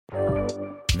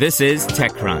This is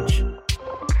TechCrunch.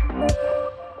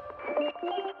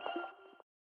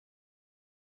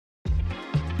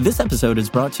 This episode is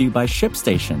brought to you by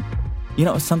ShipStation. You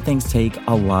know, some things take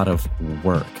a lot of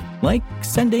work, like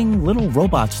sending little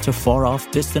robots to far-off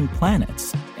distant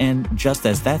planets. And just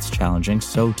as that's challenging,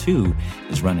 so too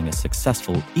is running a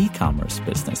successful e-commerce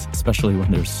business, especially when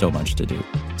there's so much to do.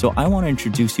 So I want to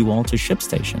introduce you all to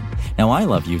ShipStation. Now, I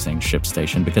love using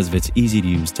ShipStation because of its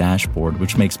easy-to-use dashboard,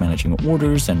 which makes managing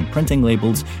orders and printing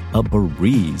labels a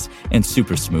breeze and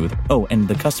super smooth. Oh, and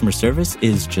the customer service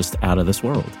is just out of this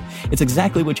world. It's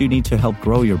exactly what you need to help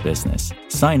grow your business.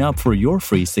 Sign up for your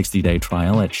free 60-day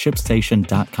trial at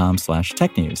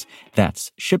shipstation.com/technews.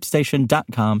 That's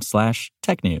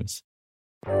shipstation.com/technews.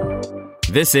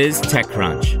 This is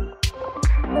TechCrunch.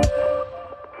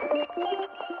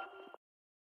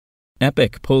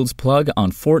 Epic pulls plug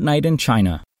on Fortnite in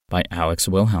China by Alex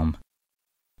Wilhelm.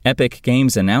 Epic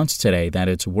Games announced today that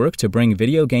its work to bring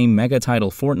video game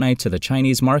mega-title Fortnite to the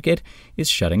Chinese market is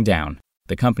shutting down.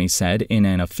 The company said in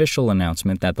an official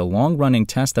announcement that the long-running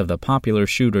test of the popular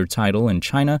shooter title in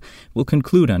China will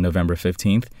conclude on November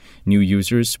 15th. New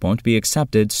users won't be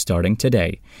accepted starting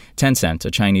today. Tencent,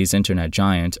 a Chinese internet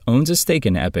giant, owns a stake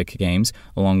in Epic Games,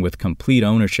 along with complete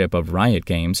ownership of Riot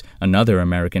Games, another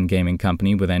American gaming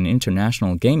company with an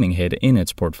international gaming hit in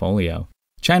its portfolio.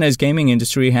 China's gaming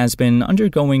industry has been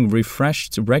undergoing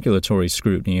refreshed regulatory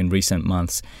scrutiny in recent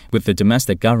months, with the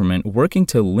domestic government working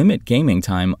to limit gaming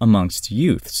time amongst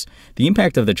youths. The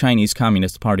impact of the Chinese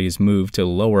Communist Party's move to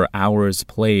lower hours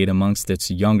played amongst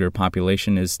its younger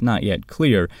population is not yet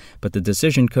clear, but the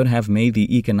decision could have made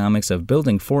the economics of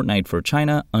building Fortnite for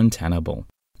China untenable.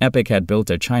 Epic had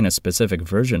built a China-specific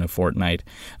version of Fortnite,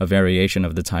 a variation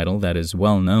of the title that is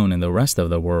well known in the rest of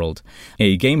the world.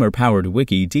 A gamer-powered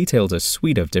wiki detailed a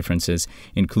suite of differences,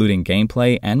 including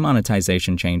gameplay and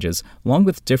monetization changes, along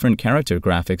with different character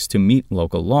graphics to meet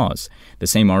local laws. The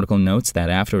same article notes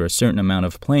that after a certain amount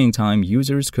of playing time,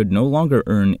 users could no longer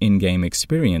earn in-game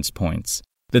experience points.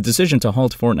 The decision to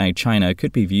halt Fortnite China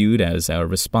could be viewed as a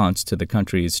response to the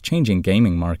country's changing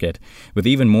gaming market, with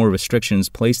even more restrictions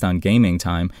placed on gaming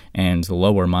time and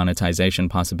lower monetization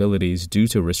possibilities due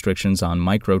to restrictions on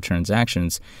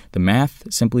microtransactions. The math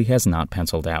simply has not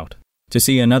penciled out. To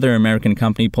see another American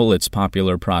company pull its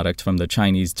popular product from the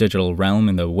Chinese digital realm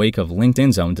in the wake of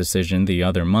LinkedIn's own decision the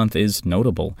other month is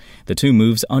notable. The two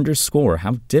moves underscore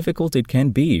how difficult it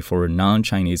can be for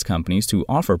non-Chinese companies to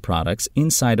offer products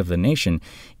inside of the nation,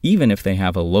 even if they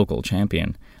have a local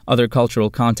champion. Other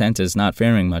cultural content is not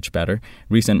faring much better.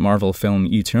 Recent Marvel film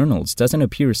Eternals doesn't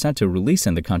appear set to release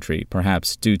in the country,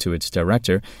 perhaps due to its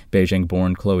director,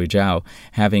 Beijing-born Chloe Zhao,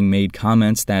 having made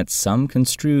comments that some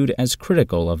construed as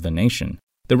critical of the nation.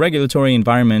 The regulatory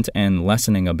environment and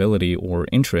lessening ability or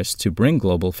interest to bring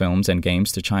global films and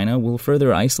games to China will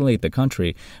further isolate the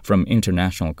country from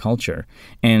international culture,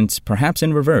 and, perhaps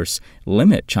in reverse,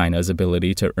 limit China's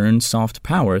ability to earn soft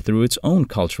power through its own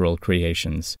cultural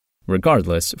creations.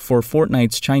 Regardless, for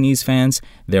Fortnite's Chinese fans,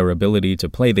 their ability to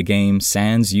play the game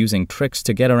sans using tricks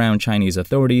to get around Chinese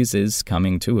authorities is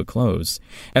coming to a close.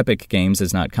 Epic Games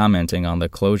is not commenting on the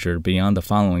closure beyond the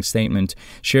following statement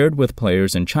shared with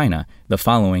players in China. The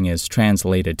following is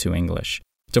translated to English.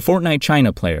 To Fortnite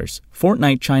China players,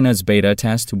 Fortnite China's beta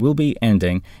test will be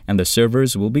ending and the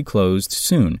servers will be closed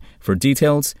soon. For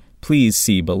details, please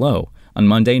see below. On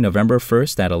Monday, November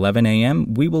 1st at 11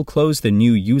 a.m., we will close the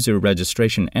new user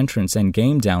registration entrance and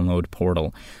game download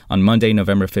portal. On Monday,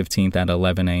 November 15th at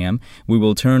 11 a.m., we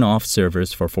will turn off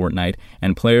servers for Fortnite,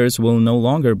 and players will no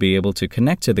longer be able to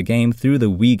connect to the game through the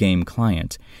WeGame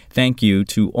client. Thank you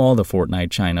to all the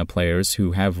Fortnite China players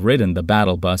who have ridden the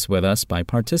battle bus with us by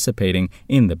participating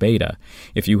in the beta.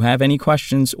 If you have any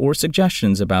questions or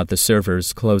suggestions about the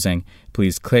servers closing,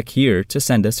 please click here to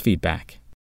send us feedback.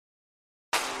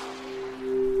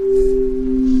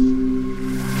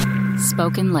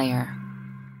 Spoken Layer.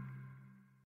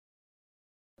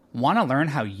 Want to learn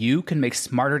how you can make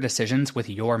smarter decisions with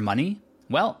your money?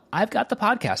 Well, I've got the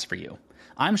podcast for you.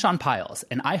 I'm Sean Piles,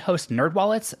 and I host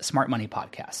NerdWallet's Smart Money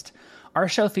Podcast. Our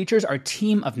show features our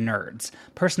team of nerds,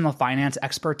 personal finance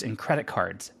experts in credit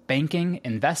cards, banking,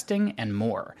 investing, and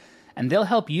more. And they'll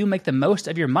help you make the most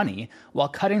of your money while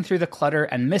cutting through the clutter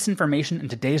and misinformation in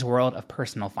today's world of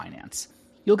personal finance.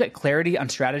 You'll get clarity on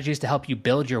strategies to help you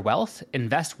build your wealth,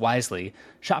 invest wisely,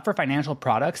 shop for financial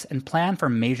products, and plan for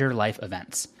major life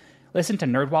events. Listen to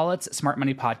NerdWallet's Smart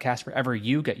Money Podcast wherever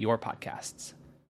you get your podcasts.